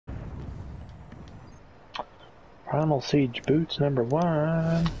Primal Siege boots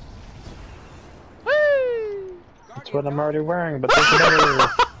 #1. Whee! That's what I'm already wearing, but there's better.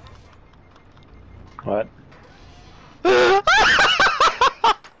 What?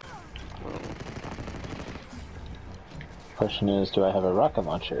 Question is, do I have a rocket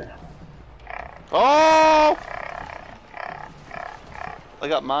launcher? Oh! I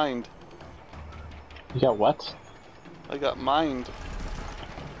got mined. You got what? I got mined.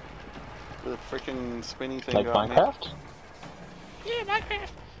 The freaking spinny thing Like got Minecraft? me. Yeah,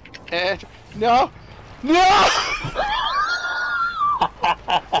 Minecraft. And no, no!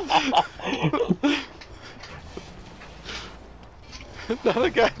 Not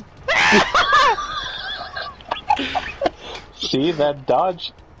again. See, that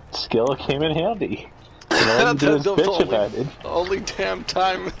dodge skill came in handy. You know, you do his bitch about it. Only damn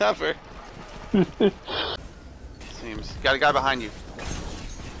time ever. Seems. Got a guy behind you.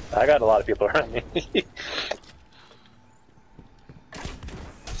 I got a lot of people around me.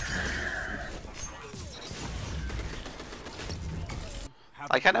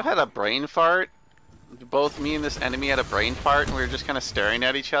 I kind of had a brain fart. Both me and this enemy had a brain fart, and we were just kind of staring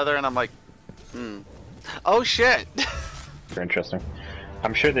at each other, and I'm like, oh shit! Very interesting.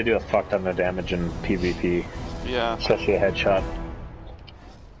 I'm sure they do a fuck ton of damage in PvP. Yeah. Especially a headshot.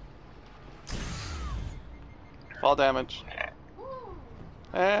 Fall damage.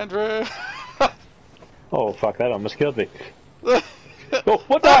 Andrew! Oh fuck, that almost killed me. Oh,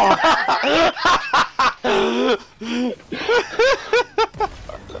 what the?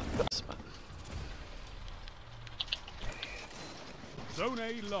 Zone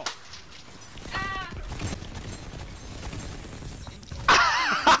A locked.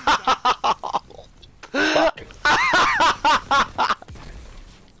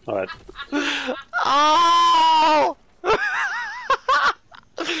 What? Oh!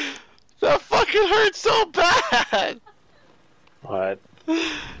 That fucking hurt so bad! What?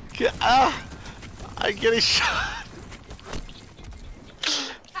 I'm getting shot.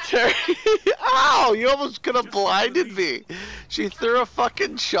 Terry, ow! You almost could have blinded me. She threw a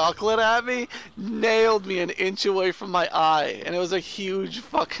fucking chocolate at me, nailed me an inch away from my eye, and it was a huge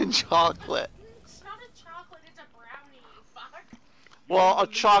fucking chocolate. It's not a chocolate, it's a brownie, fuck. Well, a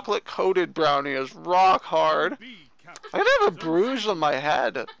chocolate coated brownie is rock hard. I could have a bruise on my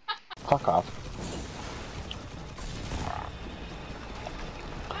head. Fuck off.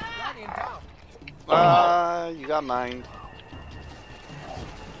 You got mined.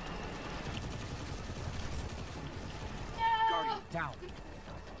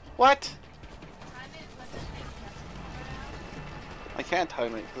 What? I can't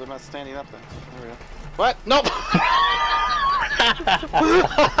time it because I'm not standing up there. There we go. What? Nope!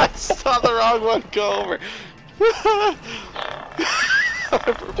 I saw the wrong one go over.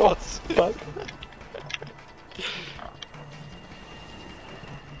 Oh, fuck.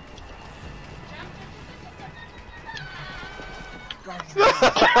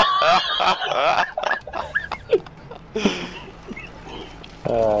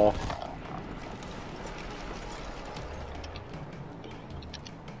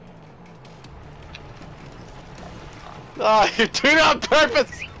 Oh, you're doing it on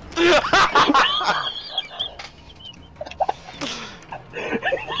purpose!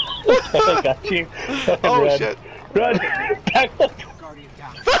 I got you. Oh Run. shit. Run! Back up! Guardian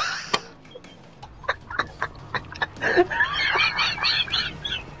down.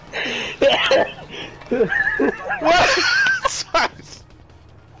 What? Sorry.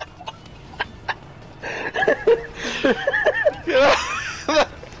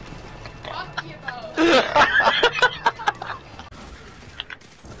 Fuck you both.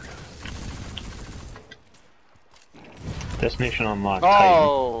 Destination unlocked. Oh!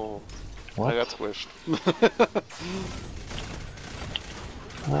 Titan. What? I got squished.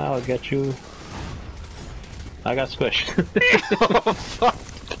 I'll get you. I got squished. Oh, fuck.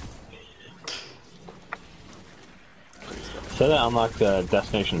 So that unlocked the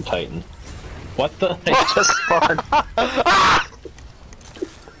Destination Titan. What the? I just spawned.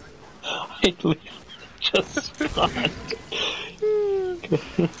 I just spawned.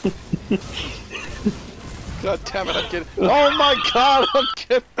 God damn it, I'm getting. Oh my god, I'm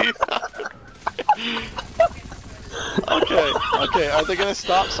getting. Okay, are they gonna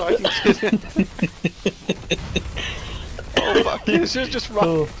stop so I can get in? Oh fuck, just run,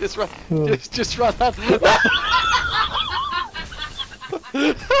 Oh. just run, just run out.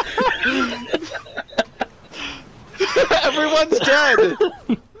 Everyone's dead!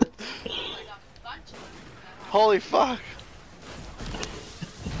 Holy fuck.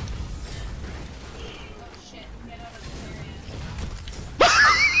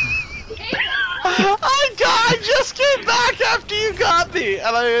 I died just came back after you got me,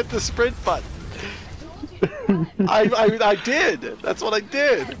 and I hit the sprint button. I did. That's what I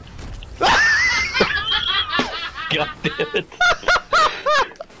did. God damn it.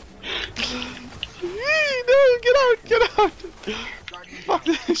 No, get out. Fuck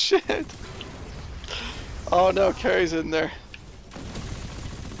this shit. Oh no, Carrie's in there.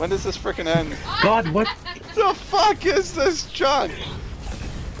 When does this frickin' end? God, what? The fuck is this junk?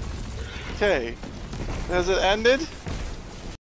 Okay. Has it ended?